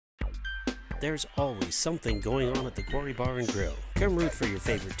There's always something going on at the Quary Bar and Grill. Come root for your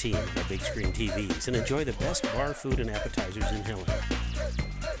favorite team on our big screen TVs and enjoy the best bar food and appetizers in Helena.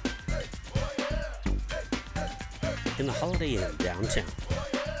 In the Holiday Inn downtown.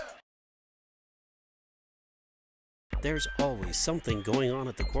 There's always something going on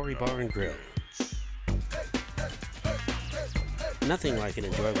at the Quary Bar and Grill. Nothing like an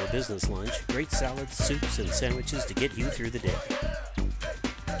enjoyable business lunch, great salads, soups, and sandwiches to get you through the day.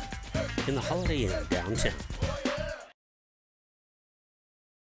 In the Holiday Inn downtown.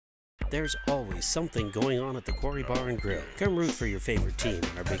 There's always something going on at the Quary Bar and Grill. Come root for your favorite team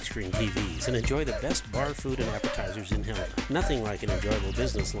on our big screen TVs and enjoy the best bar food and appetizers in Helena. Nothing like an enjoyable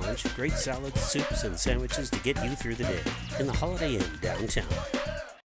business lunch, great salads, soups, and sandwiches to get you through the day. In the Holiday Inn downtown.